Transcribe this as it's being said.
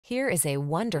Here is a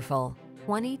wonderful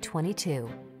 2022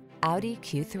 Audi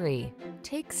Q3.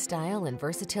 Take style and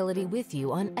versatility with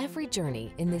you on every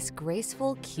journey in this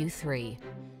graceful Q3.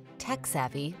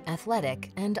 Tech-savvy,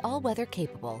 athletic, and all-weather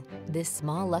capable, this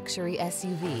small luxury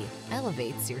SUV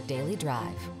elevates your daily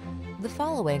drive. The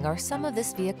following are some of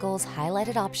this vehicle's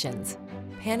highlighted options: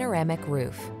 panoramic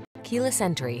roof, keyless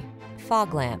entry,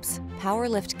 fog lamps, power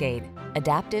liftgate,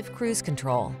 adaptive cruise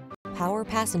control, power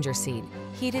passenger seat,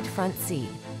 heated front seat,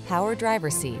 power driver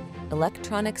seat,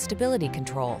 electronic stability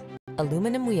control,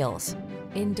 aluminum wheels.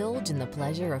 Indulge in the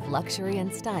pleasure of luxury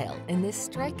and style in this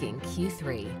striking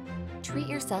Q3. Treat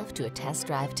yourself to a test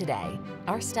drive today.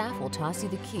 Our staff will toss you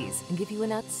the keys and give you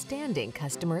an outstanding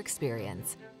customer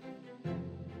experience.